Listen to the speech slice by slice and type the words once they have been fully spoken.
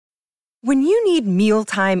When you need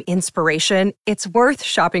mealtime inspiration, it's worth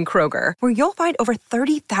shopping Kroger, where you'll find over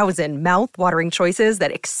 30,000 mouth-watering choices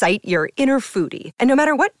that excite your inner foodie. And no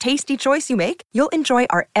matter what tasty choice you make, you'll enjoy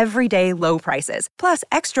our everyday low prices, plus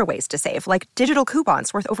extra ways to save, like digital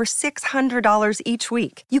coupons worth over $600 each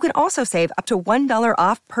week. You can also save up to $1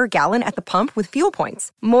 off per gallon at the pump with fuel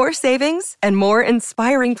points. More savings and more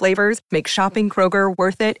inspiring flavors make shopping Kroger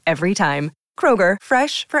worth it every time. Kroger,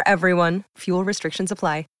 fresh for everyone. Fuel restrictions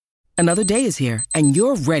apply. Another day is here, and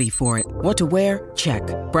you're ready for it. What to wear? Check.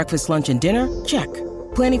 Breakfast, lunch, and dinner? Check.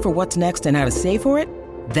 Planning for what's next and how to save for it?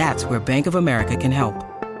 That's where Bank of America can help.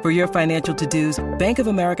 For your financial to-dos, Bank of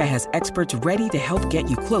America has experts ready to help get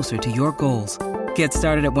you closer to your goals. Get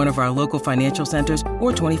started at one of our local financial centers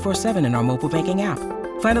or 24/7 in our mobile banking app.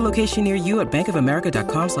 Find a location near you at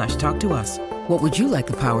bankofamerica.com/talktous. What would you like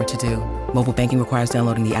the power to do? Mobile banking requires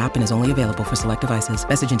downloading the app and is only available for select devices.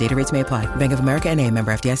 Message and data rates may apply. Bank of America N.A.,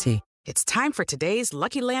 member FDIC. It's time for today's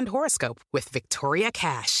Lucky Land horoscope with Victoria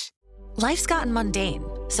Cash. Life's gotten mundane,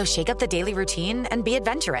 so shake up the daily routine and be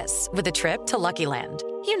adventurous with a trip to Lucky Land.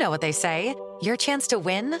 You know what they say, your chance to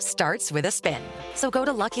win starts with a spin. So go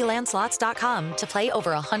to LuckyLandSlots.com to play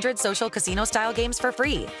over 100 social casino-style games for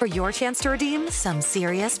free for your chance to redeem some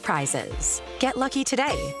serious prizes. Get lucky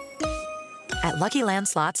today at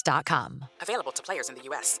LuckyLandSlots.com. Available to players in the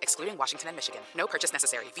U.S., excluding Washington and Michigan. No purchase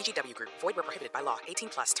necessary. VGW Group. Void where prohibited by law.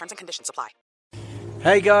 18+. Terms and conditions apply.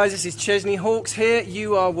 Hey guys, this is Chesney Hawkes here.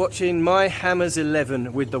 You are watching My Hammers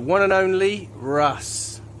 11 with the one and only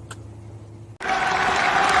Russ.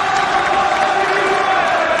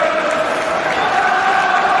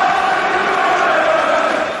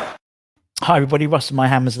 Hi everybody, Russ from My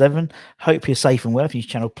Hammers 11. Hope you're safe and well. If you're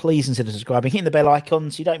channel, please consider subscribing, hitting the bell icon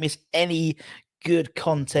so you don't miss any good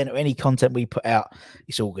content or any content we put out.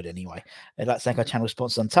 It's all good anyway. I'd like to thank our channel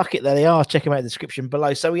sponsors, Untuckit. There they are. Check them out in the description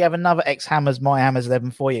below. So we have another X-Hammers, My Hammers 11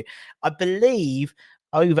 for you. I believe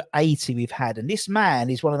over 80 we've had, and this man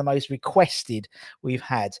is one of the most requested we've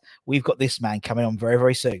had. We've got this man coming on very,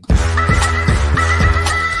 very soon.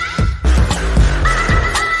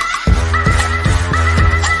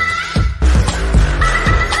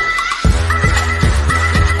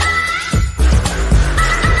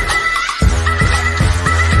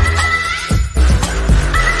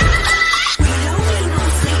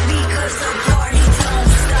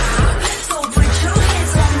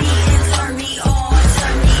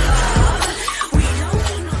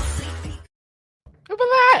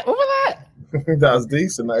 That was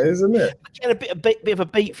decent, that is, isn't it? I had a bit of a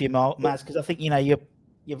beat for you, Maz, because I think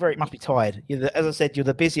you're very must be tired. As I said, you're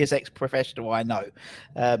the busiest ex-professional I know.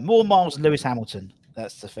 More miles than Lewis Hamilton.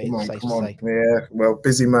 That's the thing. Come on. Yeah, well,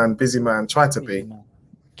 busy man. Try to be. Man.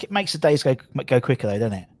 It makes the days go quicker, though,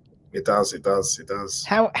 doesn't it? It does.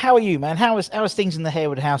 How are you, man? How is things in the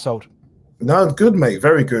Harewood household? No, good, mate.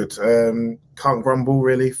 Very good. Can't grumble,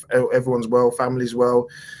 really. Everyone's well. Family's well.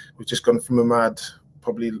 We've just gone from a mad,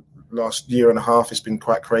 probably last year and a half. It's been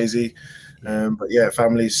quite crazy. But yeah,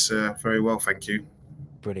 family's very well, thank you.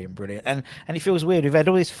 Brilliant. And it feels weird. We've had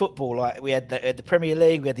all this football. Like we had the Premier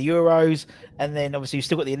League, we had the Euros, and then obviously we've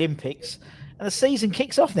still got the Olympics. And the season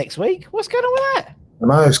kicks off next week. What's going on with that? I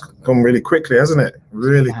know, it's gone really quickly, hasn't it?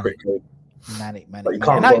 Really quickly. Manic. But you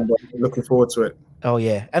can't go on, but looking forward to it. Oh,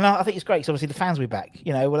 yeah. And I think it's great because obviously the fans will be back.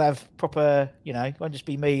 We'll have proper, it won't just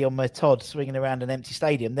be me on my Todd swinging around an empty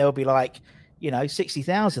stadium. There'll be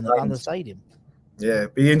 60,000 under the stadium. Yeah,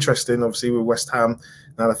 be interesting. Obviously, with West Ham,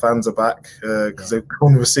 now the fans are back because they've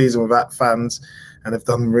gone with a season without fans and they've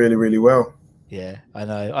done really, really well. Yeah, I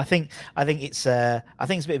know. I think it's a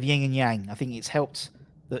bit of yin and yang. I think it's helped.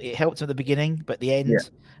 It helped at the beginning, but at the end,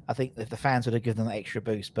 I think if the fans would have given them that extra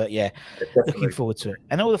boost. But yeah, looking forward to it.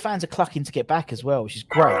 And all the fans are clucking to get back as well, which is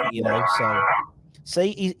great. So.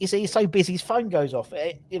 See, he's so busy, his phone goes off.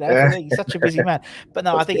 He's such a busy man. But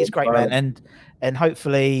no, I think it's great, man. And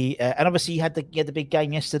hopefully, and obviously, you had the big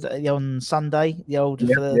game yesterday on Sunday.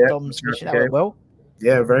 The Doms mission that went well.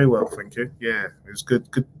 Yeah, very well, thank you. Yeah, it was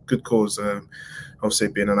good cause. Obviously,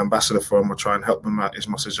 being an ambassador for him, I'll try and help them out as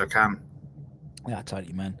much as I can. Yeah,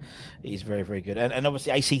 totally, man. He's very, very good. And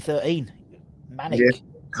obviously, AC13, manic. Yeah,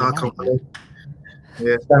 car company.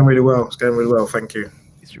 Yeah, it's going really well. Thank you.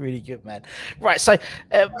 It's really good, man. Right, so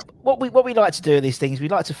what we like to do with these things, we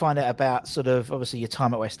like to find out about sort of obviously your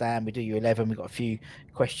time at West Ham. We do your 11. We've got a few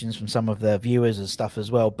questions from some of the viewers and stuff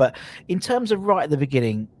as well. But in terms of right at the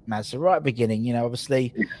beginning, Maz,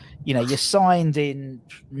 obviously, you signed in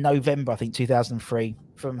November, I think 2003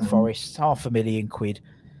 from Forest, £500,000.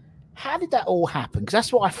 How did that all happen? Because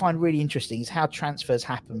that's what I find really interesting is how transfers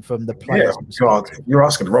happen from the players. Yeah, God, you're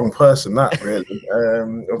asking the wrong person that, really.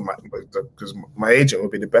 Because my agent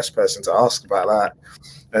would be the best person to ask about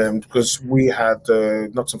that. Because we had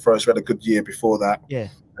Nottingham Forest, we had a good year before that. Yeah.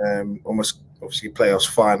 Almost, obviously, playoffs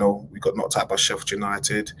final. We got knocked out by Sheffield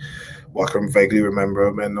United. Well, I can vaguely remember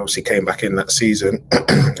them, and obviously came back in that season.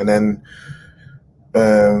 And then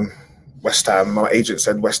West Ham, my agent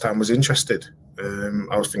said West Ham was interested.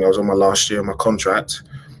 I was on my last year of my contract.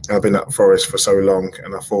 I've been at Forest for so long,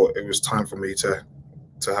 and I thought it was time for me to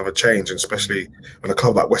have a change. And especially when a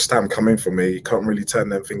club like West Ham come in for me, you can't really turn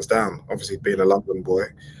them things down. Obviously, being a London boy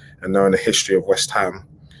and knowing the history of West Ham,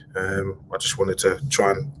 I just wanted to try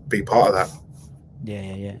and be part of that.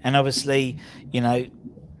 Yeah. And obviously, you know,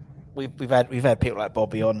 we've had people like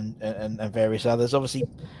Bobby on and various others. Obviously,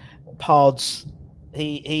 Pards.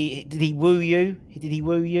 He did he woo you? Did he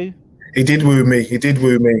woo you? He did woo me.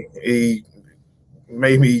 He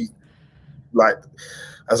made me, like,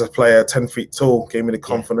 as a player, 10 feet tall, gave me the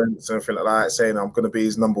confidence and everything like that, saying I'm going to be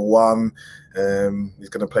his number one. He's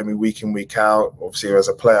going to play me week in, week out. Obviously, as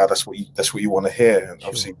a player, that's what you want to hear. And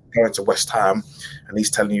obviously, going to West Ham and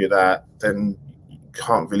he's telling you that, then you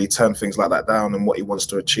can't really turn things like that down and what he wants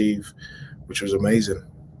to achieve, which was amazing.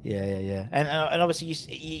 Yeah. And obviously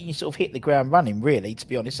you sort of hit the ground running, really, to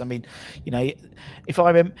be honest. I mean, you know, if I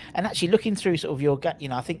remember, and actually looking through sort of your, you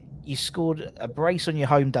know, I think you scored a brace on your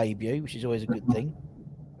home debut, which is always a good thing.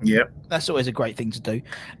 Yeah. That's always a great thing to do.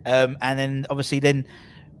 And then obviously then,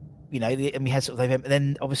 you know, and we had sort of,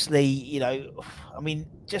 then obviously, you know, I mean,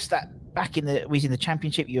 just that back in the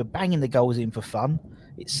Championship, you were banging the goals in for fun.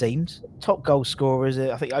 It seemed top goal scorers.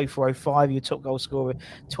 I think 0405, you were top goal scorer,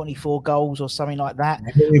 24 goals or something like that.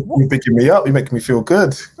 You're picking me up. You're making me feel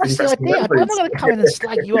good. That's the idea. I'm not going to come in and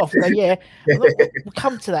slag you off. And go, we'll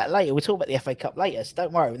come to that later. We'll talk about the FA Cup later. So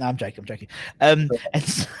don't worry. No, I'm joking. And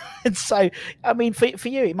so, I mean, for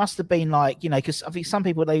you, it must have been like, you know, because I think some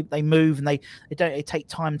people they move and they take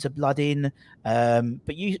time to blood in.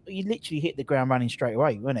 But you literally hit the ground running straight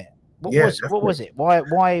away, wasn't it? What was it?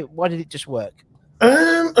 Why did it just work?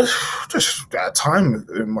 Just at a time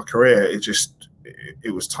in my career,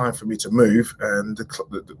 it was time for me to move, and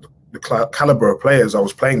the caliber of players I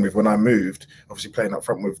was playing with when I moved, obviously playing up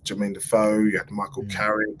front with Jermaine Defoe, you had Michael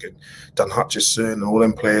Carrick and Dunn Hutchison, and all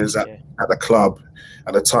them players at the club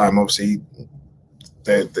at the time. Obviously,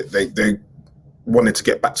 they wanted to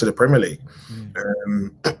get back to the Premier League,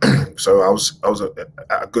 so I was at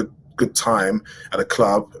a good time at a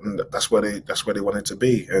club, and that's where they wanted to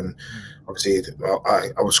be. And obviously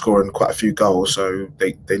I was scoring quite a few goals, so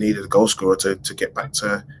they needed a goal scorer to get back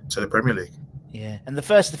to the Premier League. Yeah, and the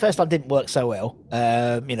first time didn't work so well.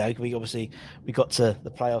 You know, we got to the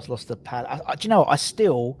playoffs, lost to Palace. Do you know what? I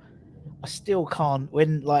still can't.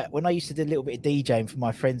 When I used to do a little bit of DJing for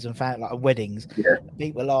my friends and family, like at weddings,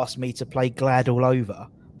 people asked me to play Glad All Over.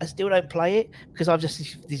 I still don't play it because I've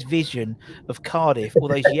just this vision of Cardiff, all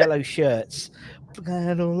those yellow shirts.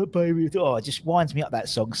 Baby. Oh, it just winds me up, that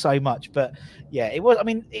song, so much. But yeah, it was. I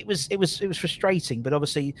mean, it was frustrating. But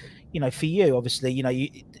obviously, you know, for you, obviously, you know, you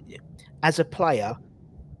as a player,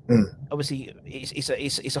 obviously,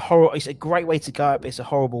 it's a great way to go up. It's a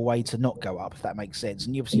horrible way to not go up, if that makes sense.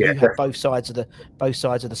 And you have both sides of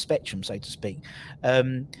the spectrum, so to speak.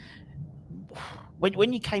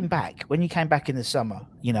 When you came back in the summer,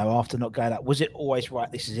 you know, after not going up, was it always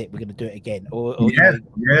right? This is it. We're going to do it again. Well,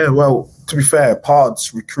 to be fair,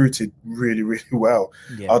 Pards recruited really, really well.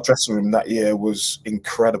 Yeah. Our dressing room that year was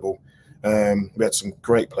incredible. We had some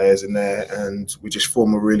great players in there, and we just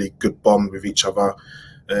formed a really good bond with each other.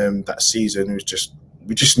 That season,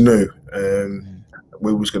 we just knew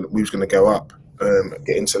we was going to go up,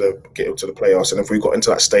 get into the playoffs, and if we got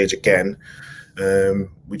into that stage again.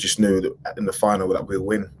 We just knew that in the final that we'll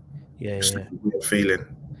win. Yeah. Weird feeling.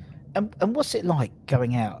 And what's it like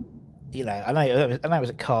going out? You know, I know it was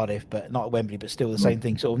at Cardiff, but not at Wembley, but still the same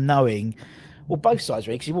thing. Sort of knowing, well, both sides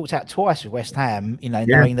really, because you walked out twice with West Ham. You know,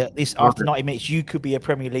 knowing that after 90 minutes you could be a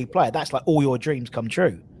Premier League player. That's like all your dreams come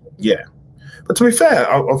true. Yeah, but to be fair,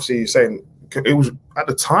 obviously you're saying it was at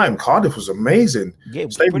the time Cardiff was amazing. Yeah, it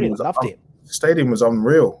was brilliant. Loved it. The stadium was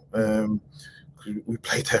unreal. We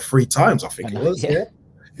played there 3 times, I think it was. Yeah.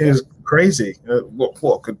 It was crazy.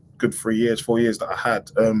 What a good 4 years that I had.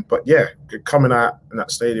 But yeah, coming out in that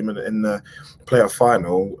stadium in the playoff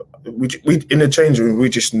final, we in the change room, we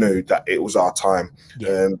just knew that it was our time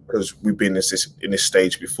because we've been in this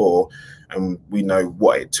stage before, and we know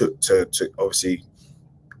what it took to obviously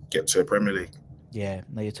get to the Premier League. Yeah,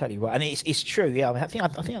 no, you're totally right, and it's true. Yeah, I think I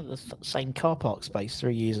had the same car park space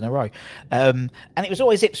 3 years in a row, and it was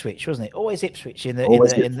always Ipswich, wasn't it? Always Ipswich in the.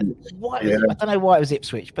 Why I don't know why it was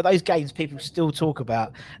Ipswich, but those games people still talk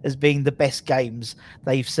about as being the best games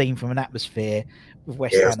they've seen from an atmosphere with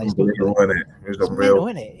West Ham. It was unreal.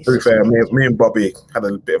 Isn't it? To be fair, me and Bobby had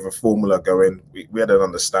a bit of a formula going. We had an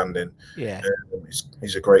understanding. Yeah,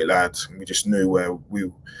 he's a great lad. We just knew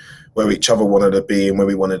where each other wanted to be and where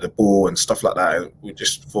we wanted the ball and stuff like that. And we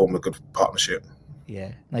just formed a good partnership.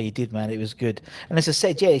 Yeah, no, you did, man. It was good. And as I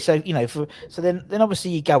said, yeah. So then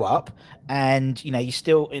obviously you go up, and you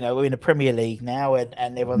still, we're in the Premier League now,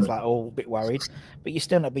 and everyone's like, oh, a bit worried, but you're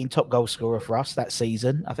still not being top goal scorer for us that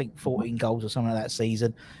season. I think 14 goals or something like that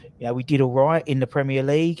season. We did all right in the Premier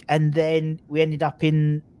League, and then we ended up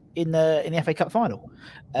in the FA Cup final.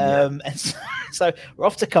 And so we're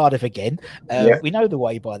off to Cardiff again. We know the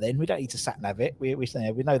way by then. We don't need to sat nav it. We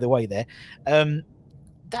know the way there.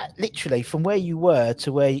 That literally from where you were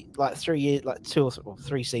to where 3 years, like 2 or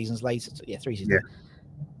 3 seasons later. 3 seasons. Yeah.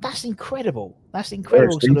 That's incredible. That's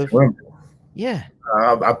incredible. Yeah.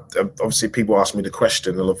 Obviously, people ask me the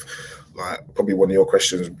question of probably one of your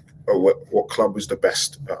questions. What club was the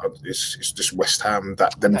best? It's just West Ham. I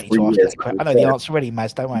know the answer already,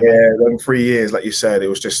 Maz. Don't worry. Yeah, them 3 years, like you said, it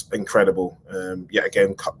was just incredible. Yet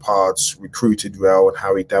again, cut parts, recruited well, and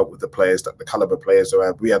how he dealt with the players, the caliber players we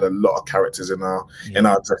had. We had a lot of characters in our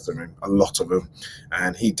dressing room, a lot of them,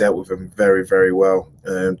 and he dealt with them very, very well.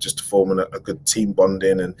 Just to form a good team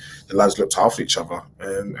bonding, and the lads looked after each other,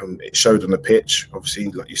 and it showed on the pitch.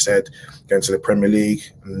 Obviously, like you said, going to the Premier League,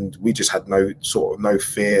 and we just had no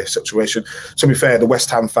fear situation. To be fair, the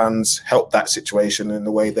West Ham fans helped that situation in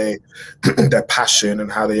the way their passion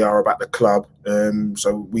and how they are about the club.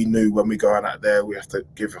 So we knew when we go out there, we have to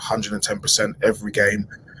give 110% every game.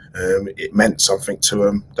 It meant something to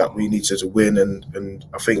them that we needed to win, and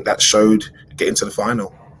I think that showed getting to the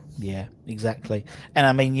final. Yeah, exactly. And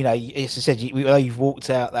I mean, as I said, you've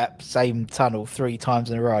walked out that same tunnel 3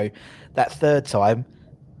 times in a row. That third time,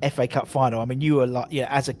 FA Cup final. I mean, you were like,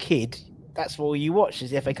 as a kid, that's what you watched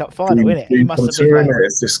is the FA Cup final, isn't it? You must have been.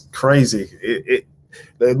 It's just crazy.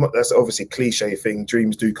 That's obviously a cliche thing.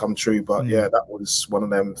 Dreams do come true, but that was one of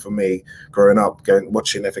them for me growing up,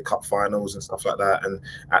 watching FA Cup finals and stuff like that, and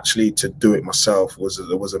actually to do it myself was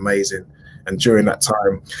amazing. And during that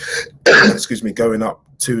time, going up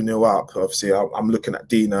 2-0 up, obviously I'm looking at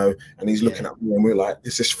Dino and he's looking at me, and we're like,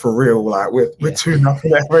 this is for real. Like we're 2-0 in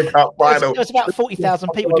the FA Cup final. There's about 40,000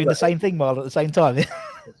 people doing the same thing, Marlon, at the same time.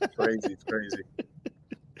 It's crazy.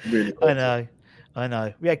 Really cool. I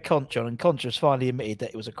know. We had Conch on, and Conch has finally admitted that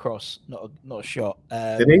it was a cross, not a shot.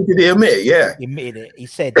 Did he admit it? Yeah. He admitted it. He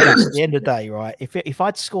said, at the end of the day, right, if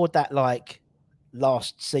I'd scored that like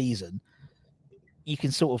last season, you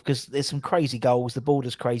can sort of, because there's some crazy goals, the ball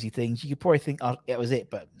does crazy things. You could probably think, oh, that was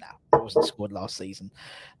it, but no, it wasn't scored last season.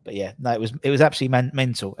 But yeah, no, it was absolutely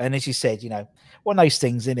mental. And as you said, one of those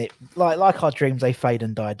things in it, like our dreams, they fade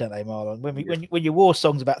and die, don't they, Marlon? When you wore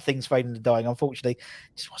songs about things fading and dying, unfortunately,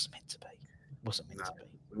 it just wasn't meant to be.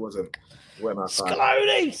 It wasn't.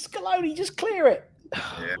 Scaloni, just clear it.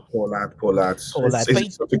 Yeah, poor lad.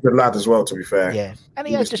 He's such a good lad as well, to be fair. Yeah, and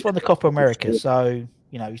he has just won the Copa America, so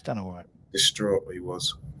he's done all right. Distraught he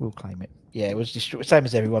was. We'll claim it. Yeah, it was distraught, same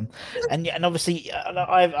as everyone. And obviously,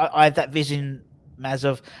 I have that vision, Maz,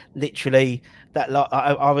 of literally that.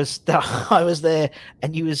 I was there,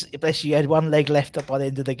 and you had one leg left up by the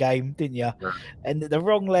end of the game, didn't you? Yeah. And the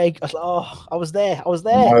wrong leg. I was like, oh, I was there.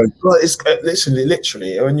 No, but it's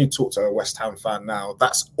literally when you talk to a West Ham fan now,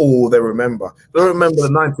 that's all they remember. They don't remember the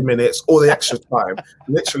 90 minutes or the extra time.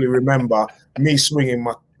 Literally remember me swinging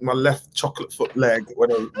my left chocolate foot leg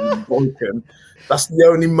when I was broken. That's the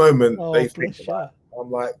only moment they think about. I'm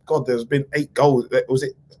like, God, there's been 8 goals. Was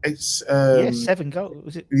it 8? 7 goals.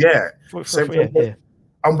 Was it? Yeah. 7. Yeah.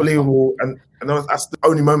 Unbelievable. And that's the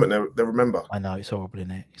only moment they remember. I know, it's horrible, isn't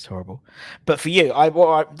it? It's horrible. But for you,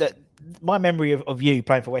 my memory of you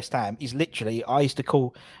playing for West Ham is literally, I used to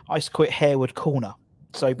call it Harewood Corner.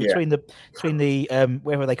 So between the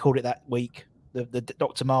whatever they called it that week, the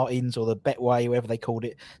Dr. Martins or the Betway, whatever they called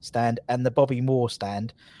it, stand, and the Bobby Moore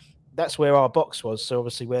stand, that's where our box was. So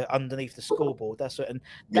obviously we're underneath the scoreboard. That's it. And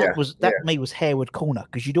that was Harewood Corner,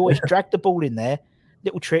 because you'd always drag the ball in there,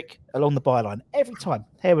 little trick along the byline every time.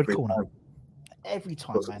 Harewood Corner. Every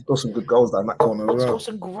time, man. Got some good goals down that corner as well. Got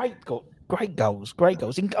some great goals.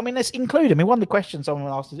 I mean, let's include. I mean, one of the questions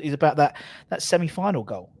someone asked is about that semi-final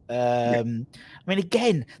goal. I mean,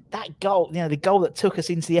 again, that goal, the goal that took us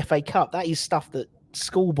into the FA Cup, that is stuff that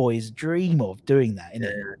schoolboys dream of doing that, isn't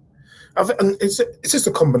it? And it's just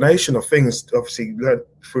a combination of things. Obviously, learned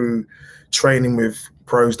through training with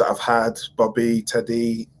pros that I've had, Bobby,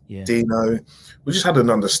 Teddy, Dino. We just had an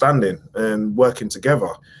understanding and working together.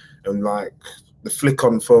 And like the flick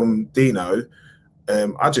on from Dino,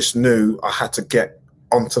 I just knew I had to get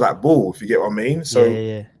onto that ball, if you get what I mean. So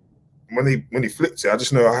when he flicked it, I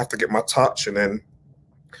just knew I had to get my touch. And then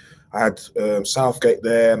I had Southgate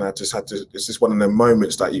there, and I just had to. It's just one of them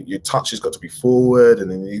moments that your touch has got to be forward,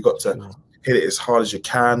 and then you got to hit it as hard as you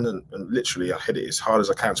can. And literally, I hit it as hard as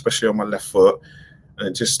I can, especially on my left foot. And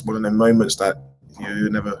it's just one of them moments that you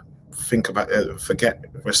never think about it, forget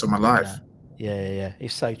the rest of my life. Yeah.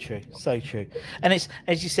 It's so true, so true. And it's,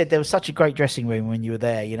 as you said, there was such a great dressing room when you were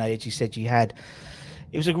there. You know, as you said,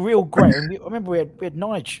 it was a real great. I remember we had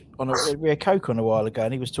Nige we had Coke on a while ago,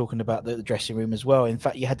 and he was talking about the dressing room as well. In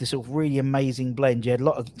fact, you had this sort of really amazing blend. You had a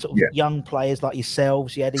lot of sort of young players like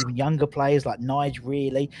yourselves. You had even younger players like Nige.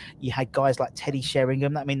 Really, you had guys like Teddy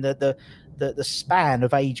Sheringham. I mean, the span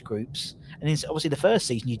of age groups. And then obviously the first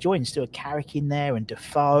season you joined, still had Carrick in there and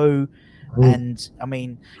Defoe. And I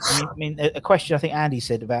mean, a question I think Andy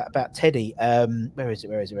said about Teddy. Where is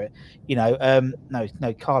it? You know,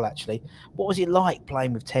 no, Carl actually. What was it like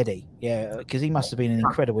playing with Teddy? Yeah, because he must have been an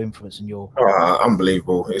incredible influence in your.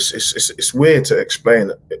 Unbelievable. It's weird to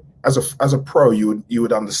explain. As a pro, you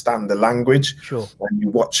would understand the language. Sure. When you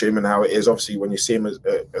watch him and how it is. Obviously, when you see him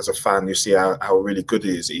as a fan, you see how really good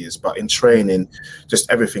he is. But in training, just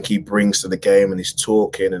everything he brings to the game, and he's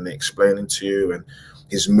talking and explaining to you, and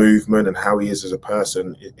his movement and how he is as a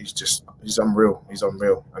person, he's unreal. He's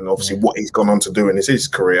unreal. And obviously what he's gone on to do in his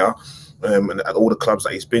career, and at all the clubs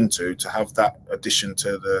that he's been to have that addition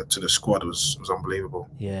to the squad was unbelievable.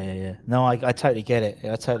 Yeah. No, I totally get it.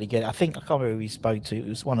 I think, I can't remember who he spoke to. It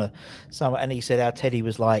was and he said how Teddy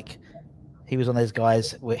was like, he was one of those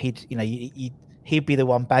guys where he'd be the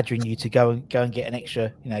one badgering you to go and get an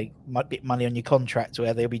extra, bit money on your contract,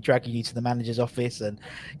 or they'll be dragging you to the manager's office, and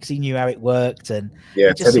because he knew how it worked. And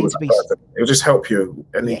it just seemed to be. It would just help you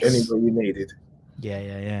any way you needed.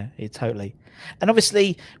 Yeah, totally. And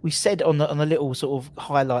obviously, we said on the little sort of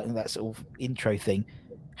highlighting that sort of intro thing,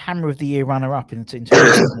 Hammer of the Year runner-up in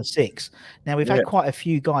 2006. Now we've had quite a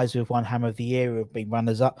few guys who have won Hammer of the Year who have been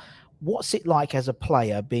runners-up. What's it like as a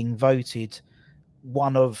player being voted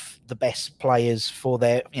one of the best players for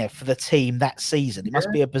for the team that season? It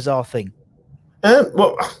must be a bizarre thing.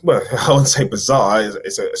 Well, I wouldn't say bizarre.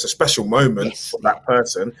 It's a special moment for that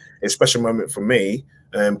person. It's a special moment for me.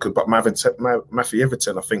 But Matthew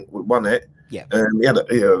Everton, I think, won it. Yeah. He had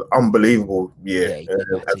an unbelievable year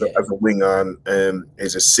as a winger, and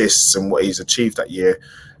his assists and what he's achieved that year.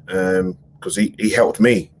 Because he helped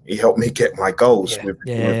me. He helped me get my goals with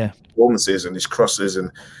performances and his crosses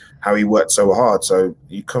and how he worked so hard. So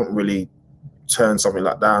you can't really turn something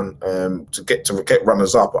like down. To get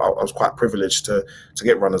runners up, I was quite privileged to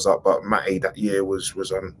get runners up. But Matty that year was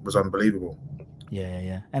unbelievable.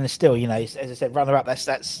 Yeah. And it's still, as I said, runner up.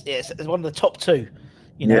 That's it's one of the top two.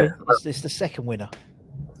 It's the second winner.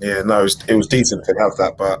 Yeah, no, it was decent to have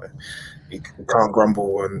that, but you can't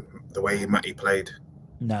grumble on the way Matty played.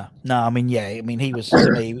 No. He was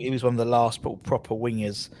to me. He was one of the last proper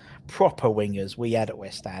wingers we had at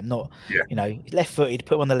West Ham. Not, left-footed,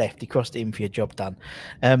 put him on the left, he crossed it in for your job done.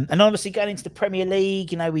 And obviously going into the Premier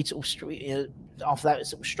League, we sort of after that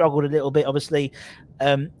sort of struggled a little bit. Obviously,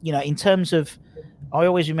 in terms of, I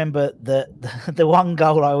always remember the one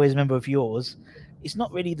goal I always remember of yours. It's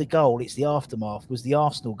not really the goal; it's the aftermath. Was the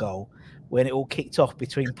Arsenal goal when it all kicked off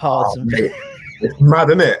between Pards and. It's mad,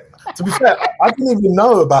 isn't it? To be fair, I didn't even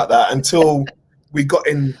know about that until we got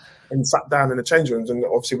in and sat down in the change rooms, and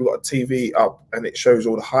obviously we got a TV up and it shows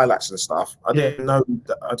all the highlights and stuff. I didn't know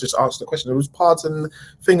that. I just asked the question. It was Pards and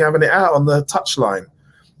Thing having it out on the touchline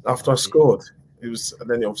after I scored. It was, and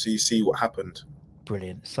then obviously you see what happened.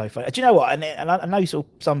 Brilliant, so funny. Do you know what? And I know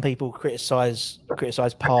some people criticise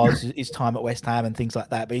Pards his time at West Ham and things like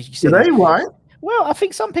that. But as you said, are they right? Well, I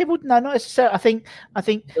think some people not necessarily. I think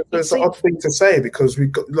it's an odd thing to say because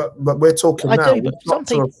but we're talking now. But some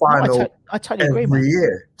people, to a final I totally agree. Every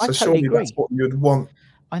year, so I surely that's what you'd want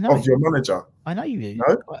of your manager. I know you do.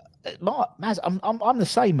 No? Maz, I'm the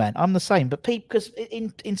same, man. I'm the same. But people, because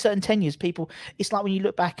in certain tenures, people, it's like when you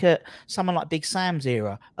look back at someone like Big Sam's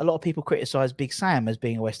era. A lot of people criticise Big Sam as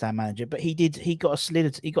being a West Ham manager, but he got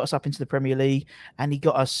us up into the Premier League, and he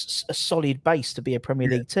got us a solid base to be a Premier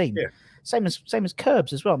League team. Yeah. Same as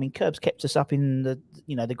Curbs as well. I mean, Curbs kept us up in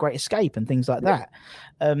the Great Escape and things like that.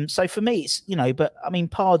 So for me, it's but I mean,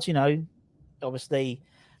 Pards, obviously,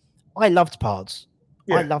 I loved Pards.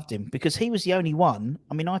 Yeah. I loved him because he was the only one.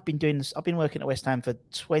 I mean, I've been doing this. I've been working at West Ham for I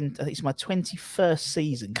think it's my 21st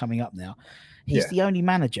season coming up now. He's the only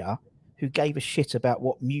manager who gave a shit about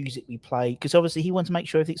what music we play, because obviously he wanted to make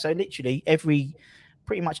sure everything. So literally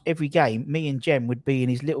pretty much every game, me and Jem would be in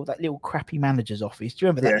his little crappy manager's office. Do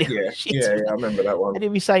you remember that? Yeah, I remember that one. And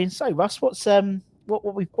he'd be saying, "So Russ, what's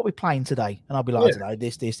what we playing today?" And I'll be like, "I don't know,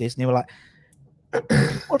 this," and he was like,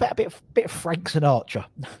 "What about a bit of Frank Sinatra?"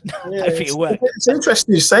 It's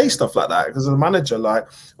interesting you say stuff like that, because as a manager, like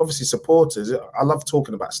obviously supporters, I love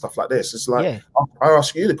talking about stuff like this. It's like I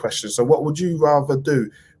ask you the question. So what would you rather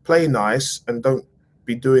do? Play nice and don't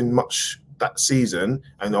be doing much that season,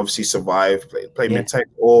 and obviously survive, play mid-tech,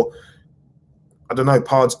 or I don't know,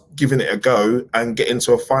 Pards giving it a go and get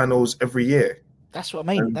into a finals every year. That's what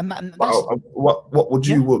I mean. What would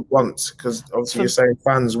you want? Because obviously you're saying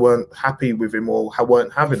fans weren't happy with him or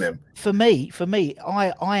weren't having him. For me,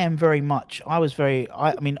 I am very much. I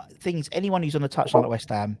mean, things. Anyone who's on the touchline at West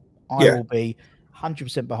Ham, I will be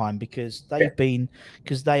 100% behind, because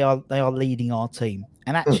they are leading our team.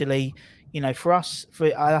 And actually, for us,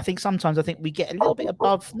 I think sometimes we get a little bit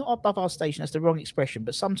not above our station. That's the wrong expression,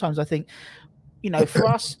 but sometimes I think, for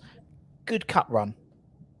us, good cup run.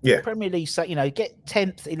 Yeah, Premier League, so get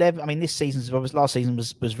 10th, 11th. I mean, last season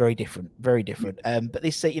was very different. But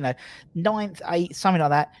this, 9th, 8th, something like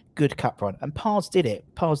that. Good cup run, and Pards did it.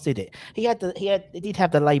 He did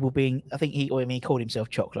have the label being. I think he called himself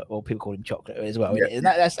Chocolate, or people called him Chocolate as well. Yeah. And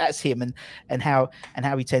that's him, and how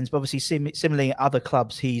he tends. But obviously, similarly, at other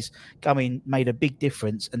clubs, he's made a big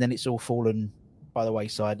difference, and then it's all fallen by the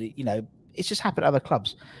wayside. It's just happened at other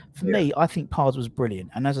clubs. For me, I think Pards was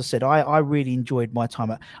brilliant. And as I said, I really enjoyed my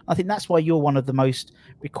time. I think that's why you're one of the most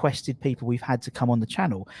requested people we've had to come on the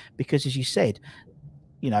channel. Because as you said,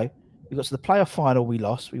 we got to the playoff final, we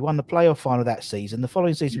lost. We won the playoff final that season. The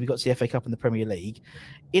following season, we got to the FA Cup and the Premier League.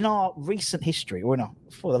 In our recent history, or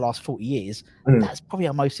for the last 40 years, that's probably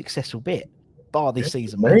our most successful bit. Bar this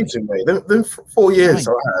season, amazing, mate. Them 4 years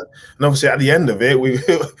I had, and obviously at the end of it, we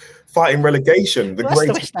were fighting relegation. That's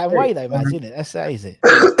the West Ham way, though, man, isn't it? That's how is it.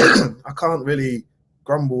 I can't really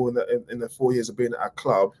grumble in the 4 years of being at our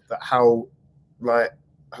club that how, like,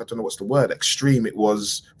 I don't know what's the word, extreme it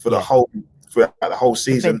was throughout the whole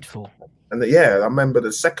season. Eventful. And I remember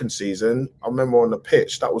the second season. I remember on the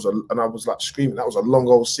pitch and I was like screaming. That was a long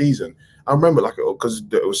old season. I remember because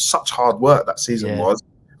it was such hard work that season was.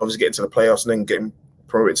 Obviously getting to the playoffs and then getting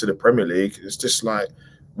promoted to the Premier League. It's just like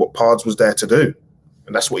what Pards was there to do.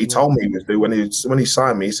 And that's what he told me he would do. When he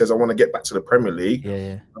signed me, he says, "I want to get back to the Premier League.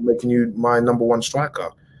 I'm making you my number one striker."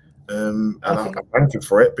 And I thank him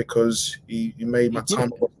for it, because he made my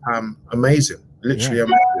time at West Ham amazing. Literally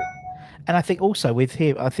amazing. And I think also with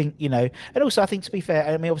him, I think, and also I think, to be fair,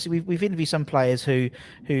 I mean, obviously we've interviewed some players who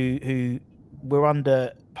were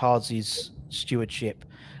under Pards' stewardship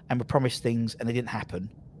and were promised things and they didn't happen.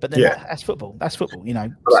 But then that's football. That's football,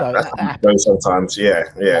 So that happens. Sometimes,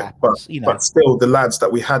 but still, the lads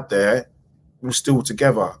that we had there were still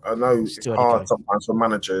together. I know it's hard sometimes for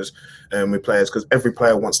managers and with players, because every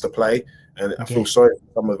player wants to play, and I feel sorry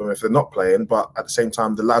for some of them if they're not playing. But at the same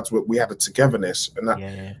time, the lads we had a togetherness, and that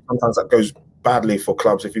sometimes that goes badly for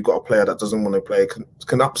clubs. If you've got a player that doesn't want to play,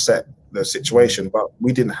 can upset the situation. But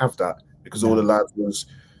we didn't have that, because all the lads was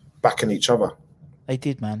backing each other. They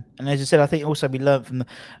did, man. And as I said, I think also we learned from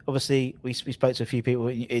obviously we spoke to a few people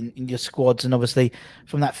in your squads, and obviously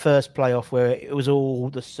from that first playoff where it was all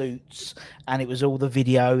the suits and it was all the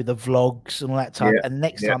video, the vlogs and all that type. And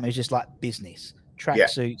next time it was just like business, track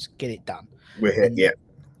suits, get it done. We're here,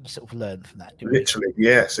 You sort of learned from that, literally.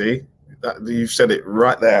 See, you've said it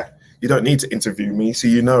right there. You don't need to interview me, so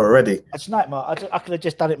you know already. That's right, Mark. I could have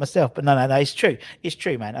just done it myself, but no, it's true. It's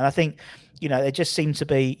true, man. And I think, there just seemed to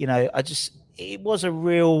be, it was a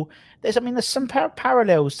real. There's some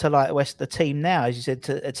parallels to the team now, as you said,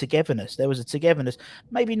 to a togetherness. There was a togetherness,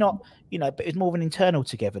 maybe not, but it was more of an internal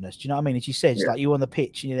togetherness. Do you know what I mean? As you said, it's like you on the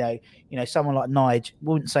pitch. Someone like Nige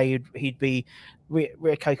wouldn't say he'd be.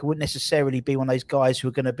 Ria Coker wouldn't necessarily be one of those guys who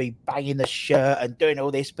are going to be banging the shirt and doing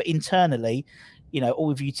all this, but internally,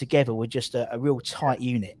 all of you together were just a real tight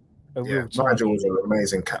unit. Nigel was an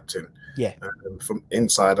amazing captain. Yeah. From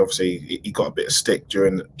inside, obviously, he got a bit of stick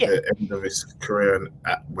during the end of his career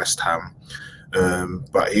at West Ham.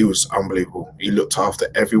 But he was unbelievable. He looked after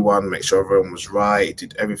everyone, make sure everyone was right. He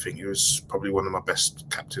did everything. He was probably one of my best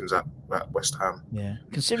captains at West Ham. Yeah.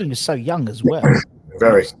 Considering he was so young as well.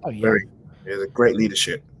 Very. He had a great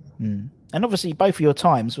leadership. And obviously, both of your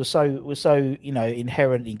times were so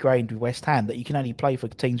inherently ingrained with West Ham that you can only play for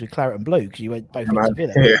teams with claret and blue, because you went both into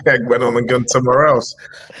Villa. Went on and gone somewhere else.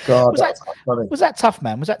 God, was that tough,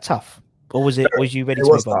 man? Was that tough, or was you ready to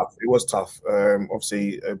move on? It was tough.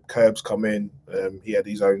 Obviously, Curbs come in. He had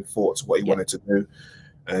his own thoughts what he wanted to do,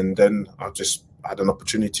 and then I just had an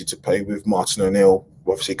opportunity to play with Martin O'Neill,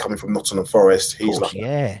 obviously coming from Nottingham Forest. He's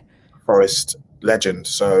a Forest legend.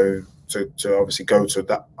 So to obviously go to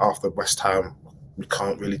that after West Ham, we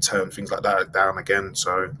can't really turn things like that down again.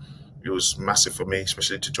 So it was massive for me,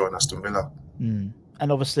 especially to join Aston Villa. And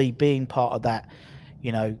obviously being part of that,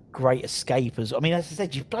 great escapers. I mean, as I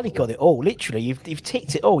said, you've bloody got it all. Literally, you've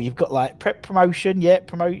ticked it all. You've got like promotion,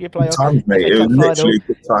 promote your player. Times, mate. It was literally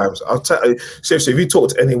good times. I'll tell you, seriously, if you talk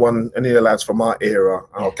to any of the lads from our era,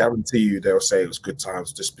 I'll guarantee you they'll say it was good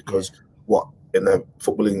times, just because in the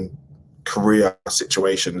footballing career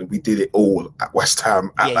situation, we did it all at West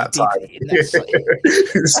Ham at that time.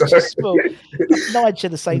 Nigel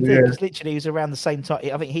said the same thing, because literally he was around the same time.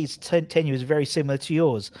 I think his tenure is very similar to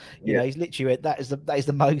yours. You know, he's literally that is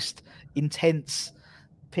the most intense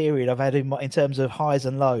period I've had in terms of highs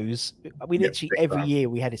and lows. We literally every year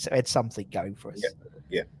we had something going for us.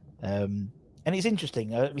 And it's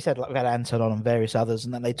interesting. We said we've had Anton on and various others,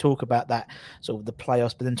 and then they talk about that sort of the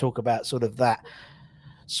playoffs, but then talk about sort of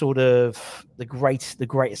the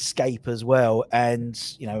great escape as well. And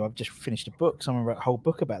I've just finished a book. Someone wrote a whole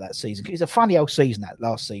book about that season. It's a funny old season,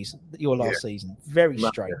 your last season. Very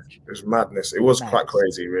strange. It was madness. It was quite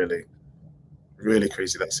crazy, really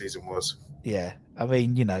crazy that season was. I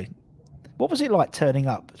mean, what was it like turning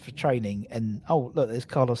up for training and look, there's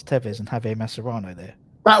Carlos Tevez and Javier Mascherano there?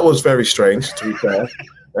 That was very strange, to be fair.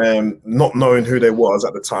 Not knowing who they was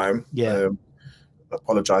at the time.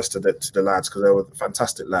 Apologise to the lads, because they were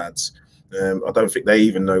fantastic lads. I don't think they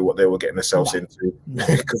even know what they were getting themselves into,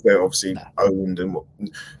 because they're obviously owned and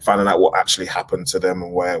finding out what actually happened to them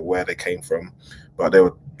and where they came from. But they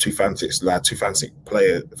were two fantastic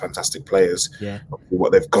players.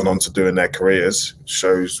 What they've gone on to do in their careers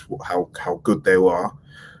shows how good they were.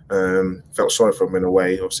 Felt sorry for them in a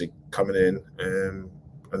way, obviously coming in,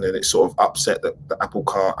 and then it sort of upset the apple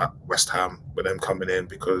cart at West Ham with them coming in,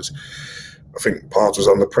 because I think Pards was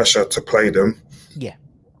under pressure to play them.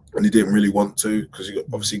 And he didn't really want to, because he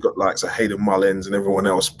obviously got likes of Hayden Mullins and everyone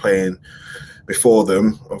else playing before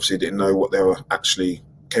them. Obviously didn't know what they were actually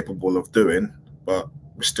capable of doing, but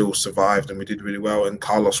we still survived and we did really well. And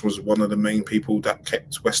Carlos was one of the main people that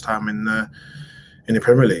kept West Ham in the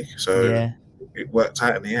Premier League. So it worked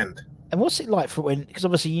out in the end. And what's it like for because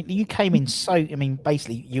obviously you came in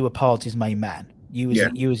basically you were Pards' main man. You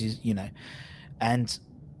was his,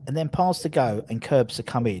 and then Pards to go and Curbs to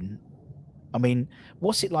come in. I mean,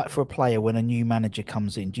 what's it like for a player when a new manager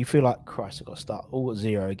comes in? Do you feel like, Christ, I've got to start all at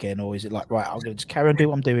zero again? Or is it like, right, I'm going to just carry on doing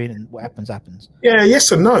what I'm doing and what happens? Yeah,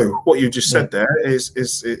 yes and no. What you just said there is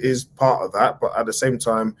part of that. But at the same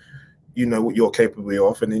time, you know what you're capable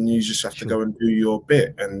of, and then you just have to go and do your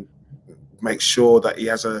bit and make sure that he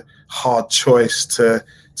has a hard choice to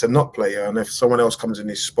not play you. And if someone else comes in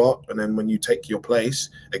his spot, and then when you take your place,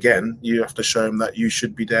 again, you have to show him that you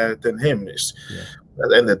should be there than him. At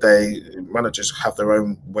the end of the day, managers have their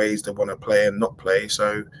own ways they want to play and not play.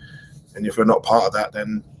 So, and if you're not part of that,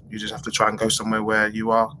 then you just have to try and go somewhere where you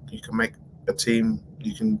can make a team,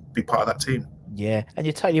 you can be part of that team. Yeah, and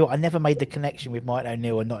you tell you what, I never made the connection with Mike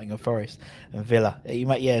O'Neill and Nottingham Forest and Villa.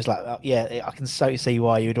 It's like, I can so see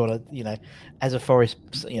why you'd want to, as a Forest,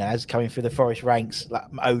 as coming through the Forest ranks, like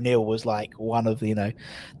O'Neill was like one of the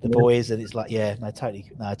boys, and it's like, totally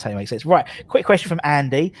makes sense. Right, quick question from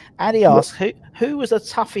Andy. Andy asks, who was the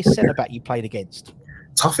toughest centre back you played against?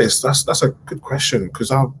 Toughest? That's a good question, because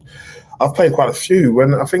I've played quite a few.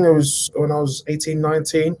 When I was 18,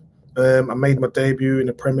 19. I made my debut in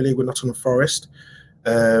the Premier League with Nottingham Forest,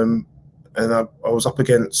 and I was up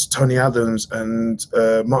against Tony Adams and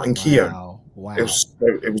Martin Keown. Wow. It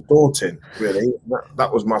was daunting, really.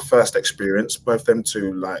 That was my first experience. Both them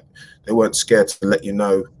two, like, they weren't scared to let you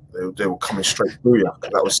know they were coming straight through you.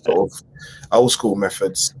 That was sort of old school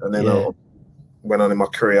methods. And then I went on in my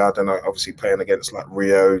career. Then I obviously playing against like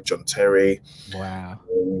Rio, John Terry,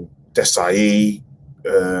 Desai,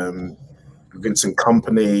 Vincent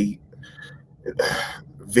Kompany,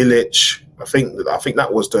 Village. I think that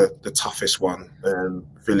was the toughest one.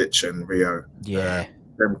 Village and Rio. Yeah,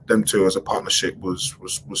 them two as a partnership was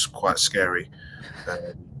quite scary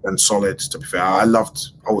and solid. To be fair, I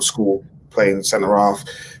loved old school playing centre half,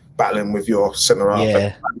 battling with your centre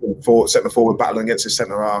half, centre forward battling against his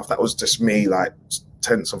centre half. That was just me, like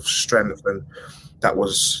tense of strength, and that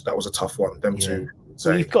was a tough one. Them two.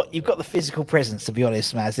 So you've got the physical presence, to be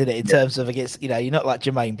honest, Maz, isn't it? In terms of against, you're not like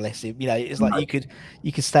Jermaine, bless him. It's like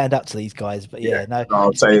you could stand up to these guys, but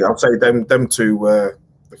I'll say them two were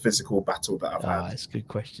the physical battle that I've had. That's a good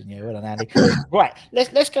question. Yeah, well done, Andy. Right,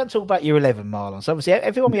 let's go and talk about your 11, Marlon. So obviously,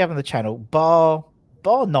 everyone we have on the channel, bar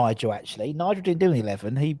bar Nigel, actually. Nigel didn't do an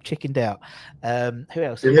 11. He chickened out. Who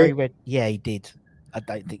else? Did Harry he? Red. Yeah, he did. I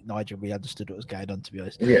don't think Nigel really understood what was going on, to be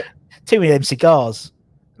honest. Yeah. Too many of them cigars.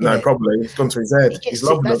 No, probably. It's gone to his head. He's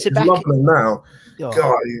loving them. He's loving them now. Oh.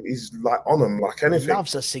 God, he's like on them like anything. He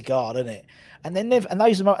loves a cigar, doesn't it? And they're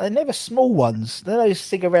never small ones. They're those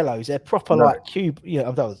cigarellos. They're proper like cube.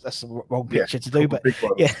 That's the wrong picture to do, but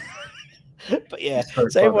yeah. But yeah,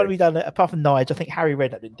 so everyone we done, apart from Nigel, I think Harry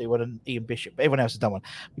Redknapp didn't do one, and Ian Bishop, but everyone else has done one.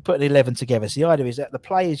 We put an 11 together. So the idea is that the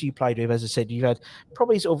players you played with, as I said, you had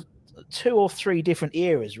probably sort of 2 or 3 different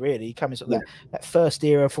eras, really. You come in sort of that first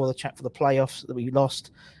era for the playoffs that we lost,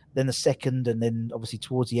 then the second, and then obviously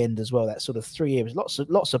towards the end as well. That sort of 3 years, lots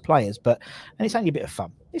of players, and it's only a bit of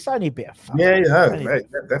fun. Yeah,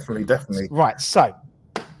 definitely. Right, so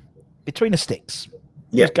between the sticks,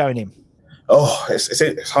 who's going in? Oh, it's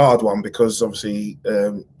a hard one because obviously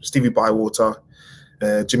Stevie Bywater,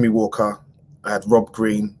 Jimmy Walker, I had Rob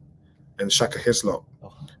Green and Shaka Hislop.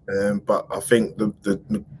 But I think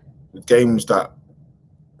the games that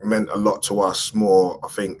meant a lot to us more, I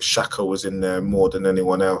think Shaka was in there more than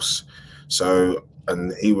anyone else. So,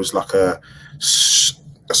 and he was like a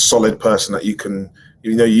solid person that you can,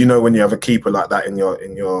 when you have a keeper like that in your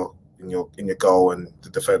goal, and the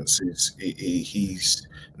defense is he's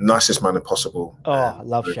nicest man possible. I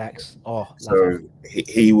love Shax. So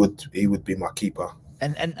he would be my keeper.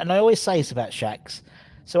 And I always say this about Shax.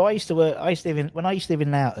 So when I used to live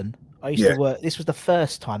in Loughton, I used to work. This was the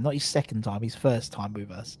first time, not his second time, his first time with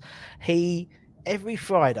us. Every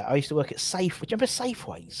Friday I used to work at Safeway. Do you remember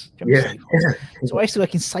Safeways? So I used to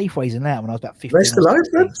work in Safeways in Loughton when I was about 15. Are they still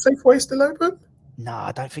open? Safeway still open? No,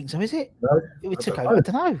 I don't think so. Is it? No, It took over. I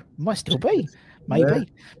don't know. Might still be. Maybe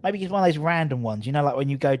it's one of those random ones. Like when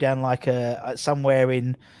you go down like somewhere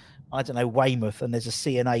in, I don't know, Weymouth, and there's a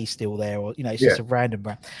C&A still there, or it's just a random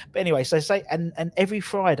brand. But anyway, so say and every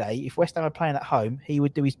Friday, if West Ham are playing at home, he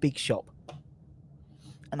would do his big shop,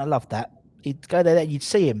 and I loved that. He'd go there and you'd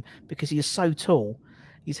see him because he was so tall,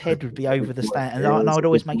 his head would be over the stand, and I would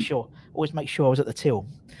always make sure I was at the till.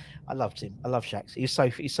 I loved him. I love Shax. He's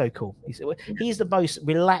so cool. He's the most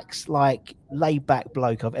relaxed, like laid back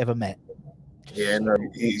bloke I've ever met. Yeah, no,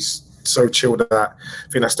 he's so chilled out. I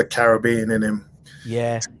think that's the Caribbean in him.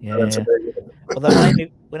 Yeah. Although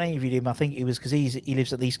when I interviewed him, I think it was because he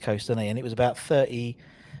lives at the East Coast, doesn't he? And it was about 30,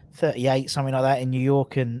 38, something like that in New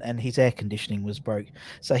York, and his air conditioning was broke.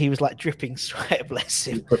 So he was like dripping sweat, bless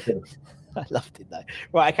him. I loved it though.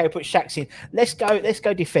 Right, okay, put Shax in. Let's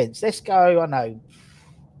go defence. Let's go, I know,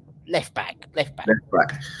 left back.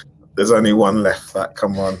 There's only one left back,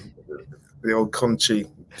 come on. The old Conchi.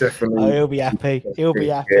 Definitely. Oh, he'll be happy.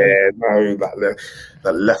 Yeah, no,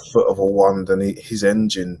 that left foot of a wand, and his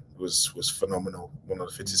engine was phenomenal. One of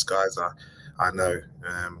the fittest guys I know.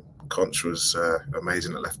 Conch was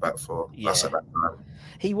amazing at left back for us at that time.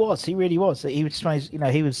 He really was. He was,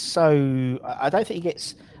 he was so. I don't think he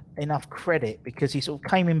gets enough credit because he sort of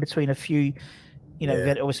came in between a few.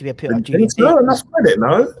 Obviously, we had people like no enough credit.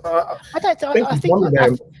 No, I think one of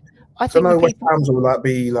them. I don't know West Ham's will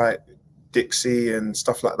be like Dixie and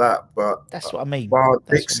stuff like that, but that's what I mean.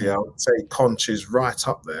 Dixie, I would say Conch is right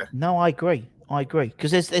up there. No, I agree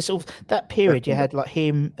because there's sort of that period. You had like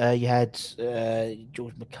him, you had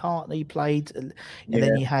George McCartney played, and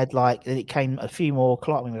then you had then it came a few more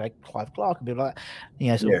Clark, like Clive Clark and people like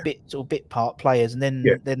that, sort of bit part players, and then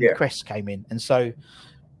Crest came in, and so.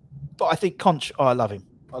 But I think Conch, I love him.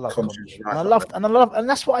 I love Conch, right, and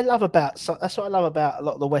that's what I love about. That's what I love about a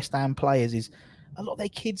lot of the West Ham players is. A lot of their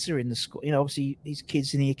kids are in the school. Obviously, his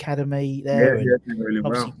kids in the academy there. Doing really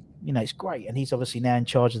well. It's great, and he's obviously now in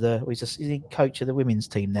charge of he's the coach of the women's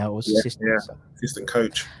team now, or assistant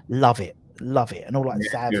coach. Love it, and all like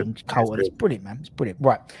Zav and Colton. It's brilliant, man. It's brilliant.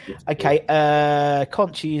 Right, okay.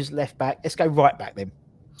 Conchi is left back. Let's go right back then.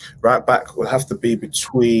 Right back will have to be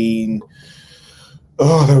between.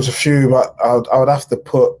 Oh, there was a few, but I would have to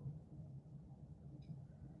put.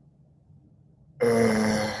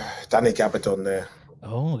 Danny Gabardon there.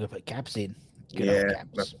 Oh, I'm gonna put Gabs in.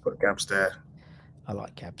 Let's put Gabs there. I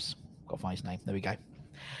like Gabs. Got to find his name. There we go.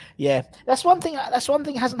 Yeah, that's one thing.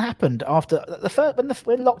 Hasn't happened after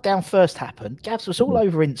when lockdown first happened. Gabs was all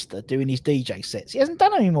over Insta doing his DJ sets. He hasn't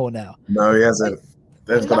done any more now. No, he hasn't.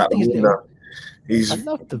 There's got that. He's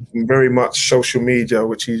very much social media,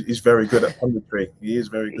 which he's very good at punditry. He is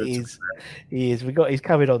very good. He is. He's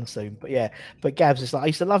coming on soon. But Gabs is like I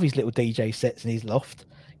used to love his little DJ sets in his loft.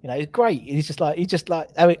 It's great. He's just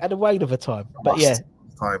like had a whale of a time. But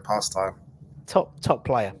pastime. Top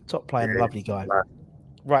player, and lovely guy.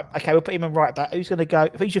 Right, okay, we'll put him in right back. Who's going to go?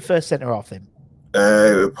 Who's your first centre half then?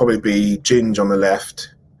 It would probably be Ginge on the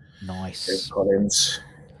left, Nice. Collins.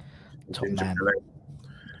 Top man.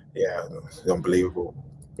 Yeah, unbelievable.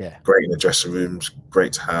 Yeah. Great in the dressing rooms.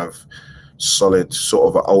 Great to have. Solid, sort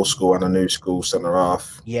of an old school and a new school centre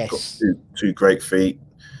half. Yes. Got two great feet.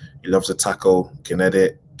 He loves to tackle, can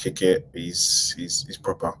edit, kick it. He's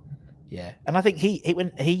proper. Yeah, and I think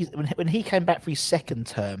when he came back for his second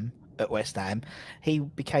term at West Ham, he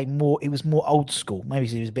was more old school. Maybe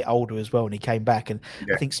he was a bit older as well when he came back, and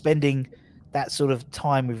I think spending that sort of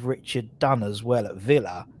time with Richard Dunn as well at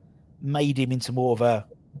Villa made him into more of a,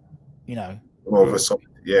 more of a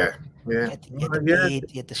yeah. He had the beard,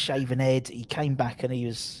 he had the shaven head. He came back and he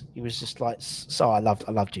was just like, so I love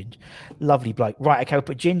Ginge. Lovely bloke. Right, okay, we'll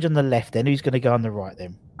put Ginge on the left then. Who's going to go on the right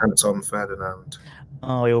then? Anton Ferdinand.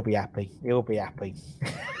 Oh, he'll be happy. That's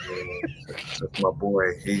my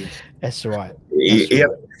boy. That's right.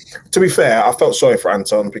 To be fair, I felt sorry for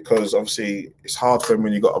Anton because obviously it's hard for him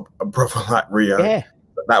when you got a brother like Rio. Yeah.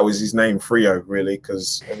 But that was his name, Frio, really,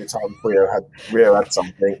 because every time Rio had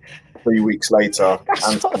something, 3 weeks later.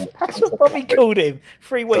 That's what Bobby called him.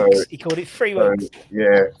 3 weeks. He called it 3 weeks.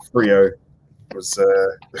 Yeah, Frio was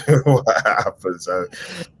what happened. So,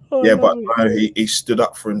 but no, he stood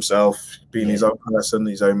up for himself, being his own person,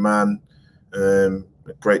 his own man. A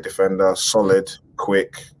great defender, solid,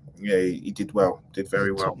 quick. Yeah, he did well. Did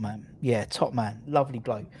very well. Top man. Yeah, top man. Lovely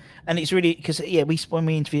bloke. And it's really because when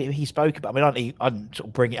we interviewed him, he spoke about. I didn't sort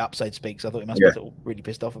of bring it up, so to speak. So I thought he must be sort of really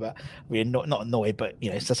pissed off about. Really not annoyed, but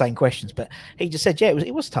it's the same questions. But he just said,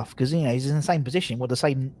 it was tough because he's in the same position. He was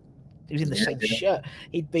in the same shirt.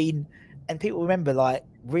 He'd been, and people remember like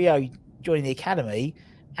Rio joining the academy.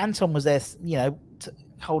 Anton was there,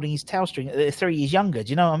 holding his tail string. 3 years younger.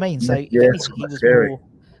 Do you know what I mean? So he was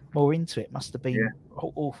more into it. Must have been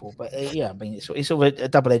awful, but it's sort of a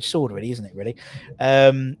double-edged sword, really, isn't it? Really.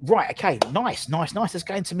 Right. Okay. Nice. Let's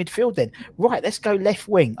go into midfield then. Right. Let's go left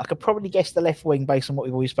wing. I could probably guess the left wing based on what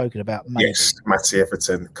we've always spoken about. Maybe. Yes, Matty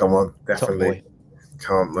Everton. Come on, definitely.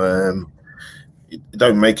 Can't.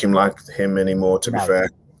 Don't make him like him anymore. To be fair,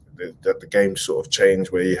 the game sort of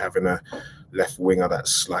changed where you're having a left winger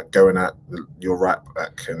that's like going at your right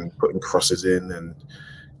back and putting crosses in and.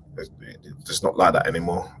 It's not like that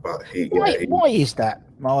anymore. But why is that,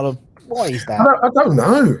 Marlon? Why is that? I don't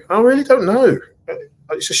know. I really don't know.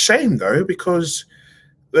 It's a shame though because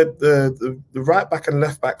the right back and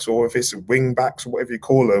left backs, or if it's wing backs or whatever you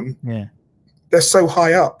call them, they're so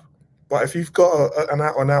high up. But if you've got an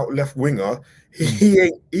out and out left winger, he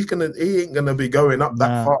ain't gonna be going up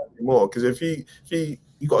that far anymore. Because if you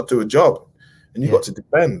got to do a job and you got to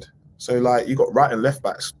defend. So like you got right and left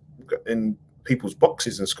backs in people's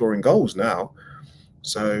boxes and scoring goals now.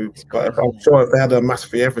 So, but I'm sure if they had a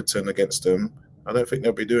Matthew Everton against them, I don't think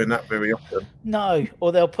they'll be doing that very often. No,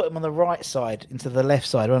 or they'll put him on the right side into the left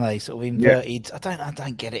side, won't they? Sort of inverted. Yeah. I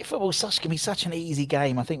don't get it. Football's can be such an easy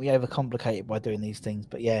game. I think we overcomplicate it by doing these things.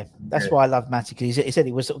 But that's why I love Matty, because he said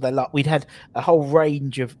it was sort of we'd had a whole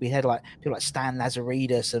range of people like Stan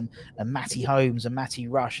Lazaridis and Matty Holmes and Matty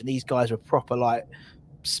Rush, and these guys were proper like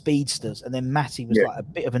speedsters, and then Matty was like a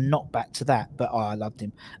bit of a knockback to that, but I loved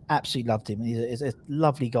him, absolutely loved him. He's a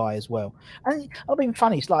lovely guy as well. And I've been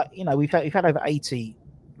funny, it's like we've had over 80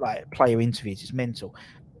 like player interviews. It's mental.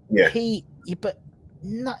 But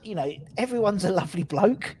not, everyone's a lovely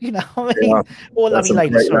bloke, or lovely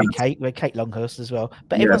lady. Sorry, Kate Longhurst as well,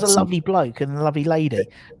 but everyone's a lovely bloke and a lovely lady.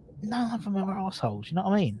 None of them are assholes, you know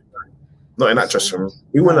what I mean? Not in that dressing room.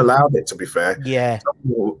 We wouldn't allow it, to be fair. Yeah.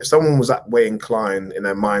 If someone was that way inclined in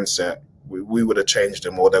their mindset, we would have changed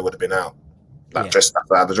them, or they would have been out. That's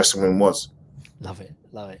how the dressing room was. Love it.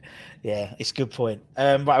 Yeah, it's a good point.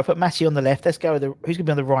 Right, I'll put Matty on the left. Let's go with who's going to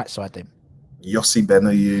be on the right side then? Yossi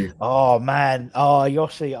Benayoun. Oh, man. Oh,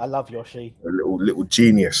 Yossi. I love Yossi. A little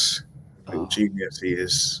genius. Genius he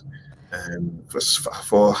is.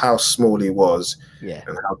 For how small he was,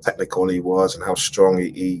 and how technical he was, and how strong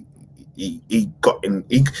he got in.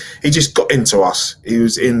 He just got into us. He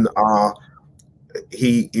was in our.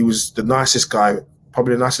 He was the nicest guy,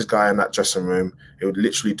 probably the nicest guy in that dressing room. He would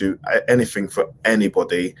literally do anything for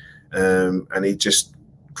anybody, and he just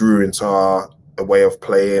grew into our way of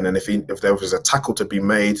playing. And if there was a tackle to be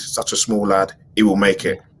made, such a small lad, he will make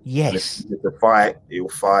it. Yes. And if the fight, he will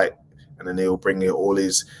fight. And then he'll bring all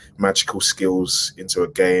his magical skills into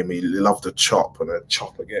a game. He loved a chop and a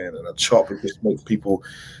chop again and a chop. It just makes people.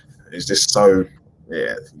 It's just so.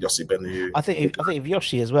 Yeah, Yossi Benayoun. I think of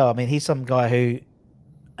Yossi as well. I mean, he's some guy who,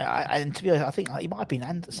 and to be honest, I think he might have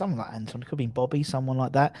been someone like Anton. It could have been Bobby, someone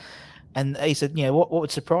like that. And he said, what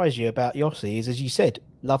would surprise you about Yossi is, as you said,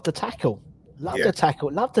 loved the tackle, loved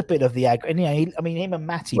a bit of the aggro. And him and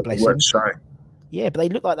Matty, bless him. Shy. Yeah, but they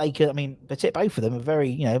look like they could. I mean, both of them are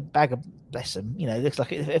very, bag of bless them. It looks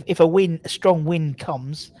like if a strong wind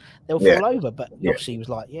comes, they'll fall over. But Yoshi was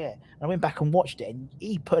like, And I went back and watched it, and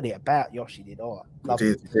he put it about. Yoshi did. Oh,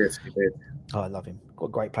 he did. Oh, I love him. What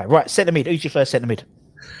a great player. Right, centre mid. Who's your first centre mid?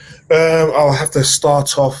 I'll have to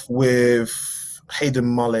start off with Hayden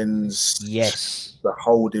Mullins. Yes, the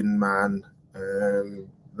holding man,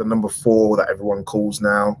 the number 4 that everyone calls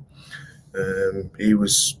now. He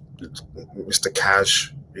was Mr.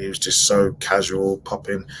 Cash. He was just so casual,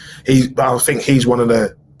 popping. I think he's one of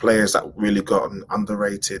the players that really got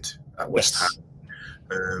underrated at West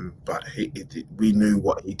Ham. But we knew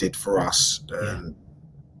what he did for us,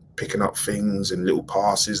 picking up things and little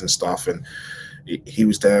passes and stuff, and he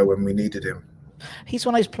was there when we needed him. He's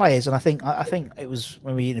one of those players, and I think it was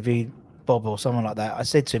when we interviewed Bob or someone like that. I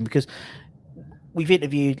said to him, because we've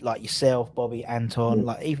interviewed like yourself, Bobby, Anton,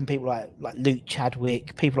 like even people like Luke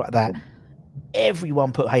Chadwick, people like that.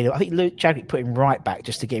 Everyone put Hayden. I think Luke Chadwick put him right back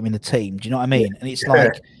just to get him in the team. Do you know what I mean? And it's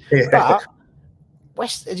like, but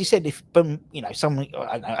West, as you said, if someone,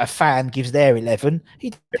 a fan gives their 11,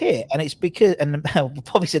 he'd appear, and it's because, and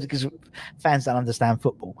Bobby said because fans don't understand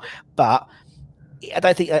football, but I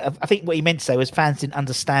don't think. I think what he meant to say was fans didn't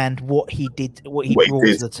understand what he did, what he brought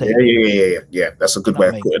to the team. Yeah. That's a good way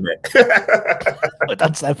of putting it. I don't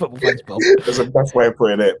understand football fans, Bob. That's the best way of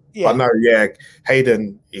putting it. Yeah. But no,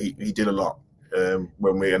 Hayden, he did a lot.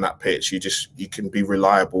 When we're in that pitch, you can be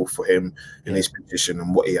reliable for him in his position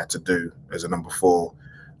and what he had to do as a number 4.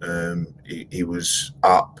 He was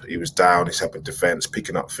up, he was down, he's helping defence,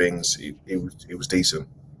 picking up things. He was decent.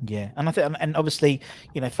 Yeah, and I think, and obviously,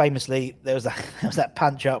 famously there was that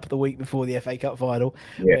punch up the week before the FA Cup final.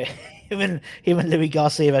 Yeah, him and Louis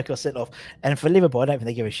Garcia got sent off. And for Liverpool, I don't think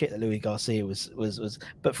they give a shit that Louis Garcia was.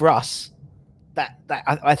 But for us,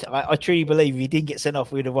 I truly believe if he didn't get sent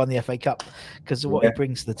off, we would have won the FA Cup because of what he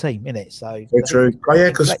brings to the team, innit? So true. Oh yeah,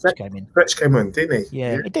 because Fletch came in, didn't he?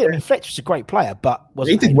 Yeah, he did. I mean, Fletch was a great player, but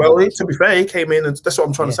he did well. To be fair, he came in, and that's what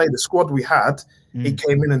I'm trying to say. The squad we had, he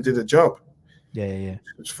came in and did a job. Yeah.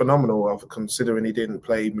 It's phenomenal, considering he didn't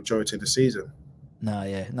play majority of the season.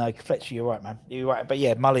 No, Fletcher, you're right, man. You're right. But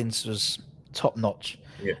yeah, Mullins was top notch.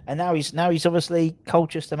 Yeah. And now he's obviously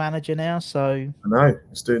Colchester manager now, so I know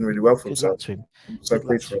he's doing really well for himself. To him. So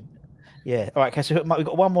pleased for him. Yeah. All right. Okay. So we've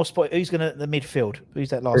got one more spot. Who's gonna the midfield? Who's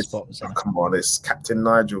that last spot? Come on, it's Captain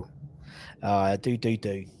Nigel.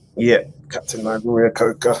 Do. Yeah, Captain Nigel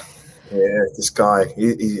Reo-Coker. Yeah, this guy.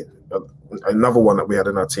 He another one that we had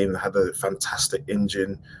in our team that had a fantastic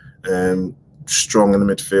engine, strong in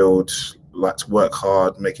the midfield, like to work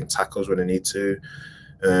hard, making tackles when they need to.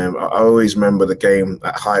 I always remember the game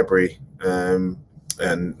at Highbury, and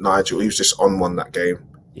Nigel, he was just on one that game,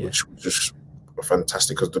 which was just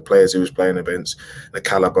fantastic because the players he was playing against, the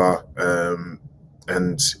caliber,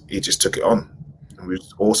 and he just took it on. And it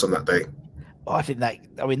was awesome that day. I think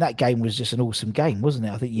that game was just an awesome game, wasn't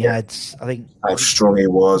it? I think how strong he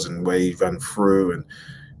was and where he ran through, and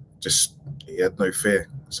just he had no fear.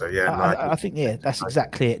 So I think that's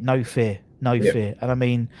exactly it. No fear. And I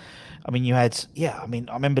mean you had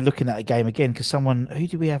I remember looking at the game again because who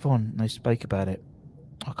did we have on? They spoke about it.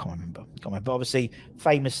 I can't remember. But obviously,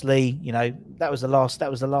 famously, that was the last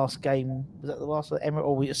game. Was that the last of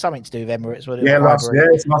Emirates, or something to do with Emirates?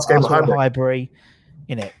 It's last game of Highbury.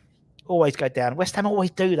 Always go down. West Ham always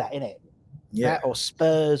do that, innit? Yeah. That or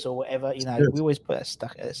Spurs or whatever. We always put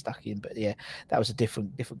that stuck in. But yeah, that was a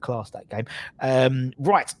different class that game.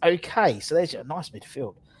 Right. Okay. So there's a nice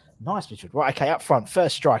midfield. Right. Okay. Up front,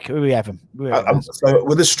 first striker. Who are we having? So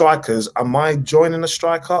with the strikers, am I joining a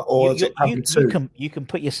striker or is it having two? You can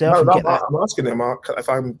put yourself. I'm asking him if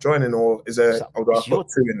I'm joining or is there? I've got two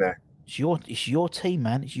in there. It's your team,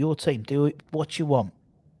 man. It's your team. Do what you want.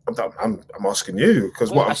 I'm asking you because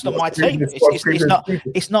that's not my team.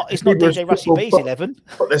 It's not DJ Rusty B's 11.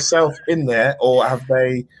 Put themselves in there, or have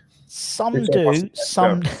they? Some do,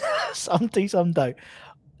 some do, some don't.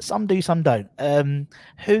 Some do, some don't.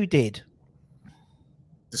 Who did?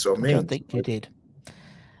 This is what I mean. I think you did.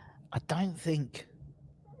 I don't think.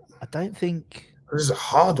 This is a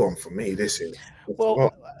hard one for me. This is.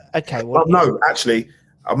 Okay. Well, no, actually,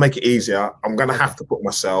 I'll make it easier. I'm going to have to put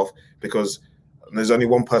myself because there's only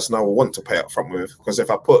one person I will want to play up front with. Because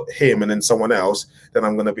if I put him and then someone else, then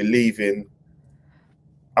I'm going to be leaving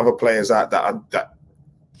other players out that I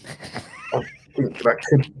think that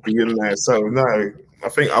could be in there. So no, I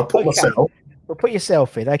think I'll put myself. Well, put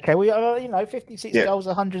yourself in. Okay, we 56 goals,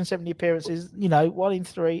 170 appearances. 1 in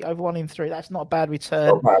 3, over 1 in 3. That's not a bad return.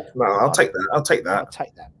 Not bad. No, I'll take that.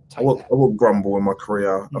 I won't grumble in my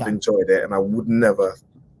career. I've enjoyed it, and I would never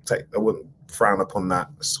I wouldn't frown upon that.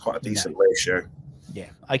 It's quite a decent ratio. Yeah.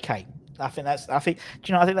 Okay. I think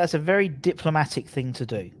that's a very diplomatic thing to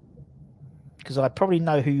do, because I probably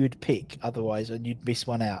know who you'd pick otherwise, and you'd miss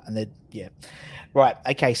one out. And then, yeah. Right.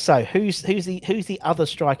 Okay. So who's the other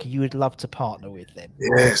striker you would love to partner with then?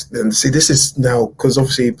 Yes. And see, this is now because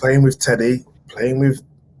obviously playing with Teddy, playing with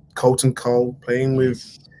Colton Cole, playing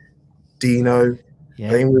with Dino,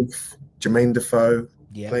 playing with Jermaine Defoe,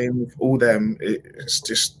 playing with all them. It's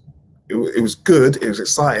just, it was good. It was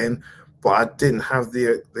exciting, but I didn't have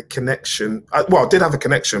the connection. I did have a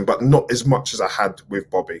connection, but not as much as I had with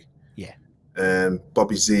Bobby. Yeah. And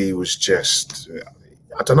Bobby Z was just,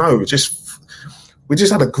 I don't know, we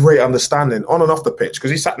just had a great understanding on and off the pitch,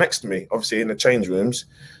 because he sat next to me, obviously in the change rooms,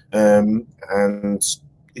 and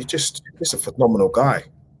he's just a phenomenal guy,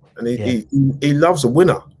 and he loves a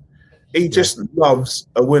winner. He just loves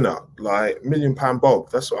a winner, like £1 Million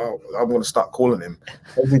Bob. That's what I'm going to start calling him.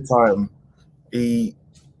 Every time he's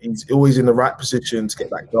always in the right position to get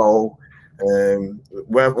that goal.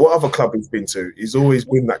 What other club he's been to, he's always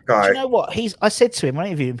been that guy. Do you know what? I said to him when I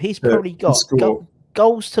interviewed him, he's probably got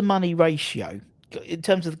goals to money ratio. In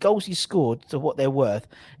terms of the goals he scored to what they're worth,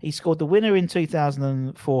 he scored the winner in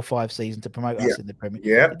 2004-05 season to promote us in the Premier.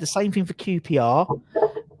 Yeah, the same thing for QPR,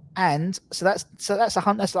 and so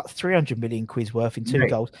that's like 300 million quid worth in two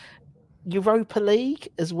goals. Europa League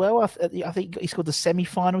as well. I think he scored the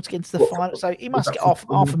semi-final to get into the final. So he must get off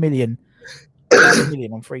half a million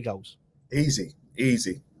on 3 goals. Easy.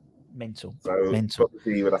 Mental. Mental.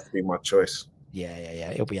 He would have to be my choice.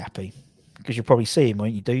 Yeah. He'll be happy. Because you'll probably see him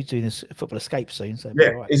when you doing this Football Escape soon. So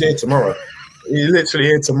he's here tomorrow. He's literally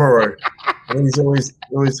here tomorrow. And he's always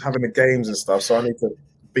having the games and stuff. So I need to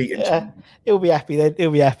beat him. Yeah, he'll be happy then. He'll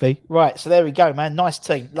be happy. Right. So there we go, man. Nice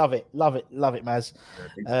team. Love it, Maz.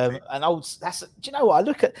 Do you know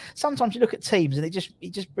what? Sometimes you look at teams and it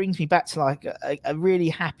just brings me back to like a really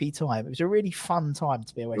happy time. It was a really fun time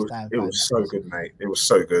to be a West Ham fan. It was so good, mate. It was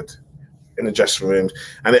so good. In the dressing rooms,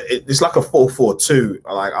 and it's like a 4-4-2.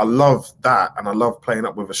 I love that, and I love playing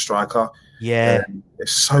up with a striker. Yeah,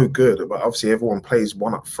 it's so good. But obviously, everyone plays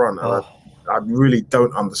one up front, and I really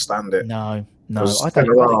don't understand it. No, I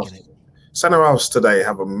don't get it. Centre halves today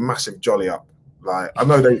have a massive jolly up. Like, I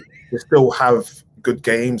know they still have good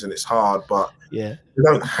games, and it's hard, but they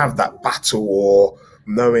don't have that battle or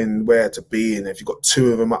knowing where to be. And if you've got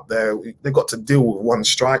 2 of them up there, they've got to deal with one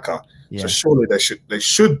striker. Yeah. So surely they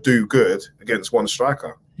should do good against one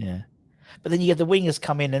striker. Yeah. But then you get the wingers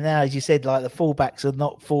come in, and now, as you said, like the fullbacks are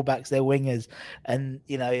not fullbacks, they're wingers. And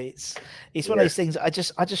you know, it's one of those things. I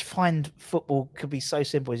just find football could be so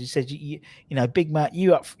simple. As you said, you know, Big Matt,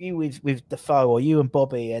 you with Defoe, or you and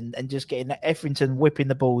Bobby, and just getting Etherington whipping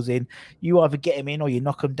the balls in. You either get him in or you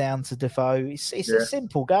knock them down to Defoe. It's a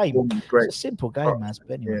simple game. It's a simple game, man.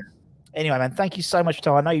 But anyway. Yeah. Anyway, man, thank you so much for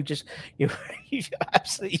time. I know you've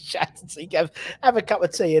absolutely shattered, so you can have a cup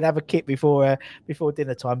of tea and have a kip before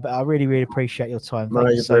dinner time. But I really, really appreciate your time.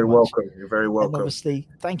 You're very welcome. You're very welcome. And obviously,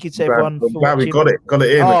 thank you to everyone. I'm glad we got it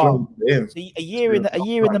in. So a year in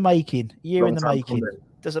the making.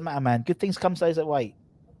 Doesn't matter, man. Good things come to those that wait.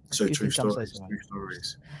 So true stories.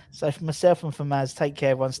 So for myself and for Maz, take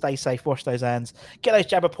care, everyone. Stay safe. Wash those hands. Get those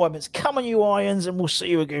jab appointments. Come on, you Irons, and we'll see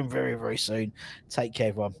you again very, very soon. Take care,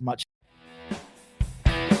 everyone. Much.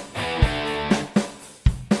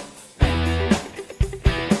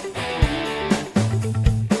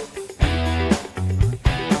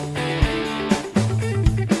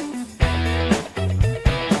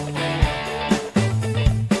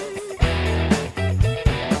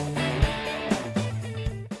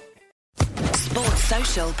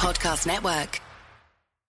 Podcast Network.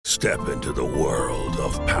 Step into the world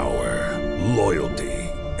of power, loyalty,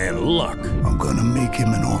 and luck. I'm gonna make him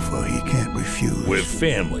an offer he can't refuse. With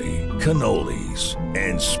family, cannolis,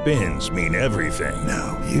 and spins mean everything.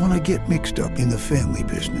 Now, you wanna get mixed up in the family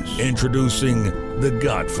business. Introducing The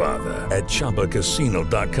Godfather at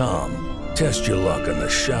ChumbaCasino.com. Test your luck in the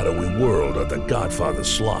shadowy world of The Godfather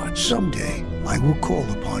slot. Someday, I will call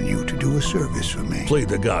upon you to do a service for me. Play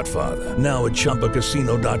The Godfather, now at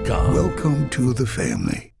ChumbaCasino.com. Welcome to the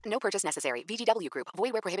family. No purchase necessary. VGW Group.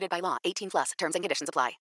 Void where prohibited by law. 18+. Terms and conditions apply.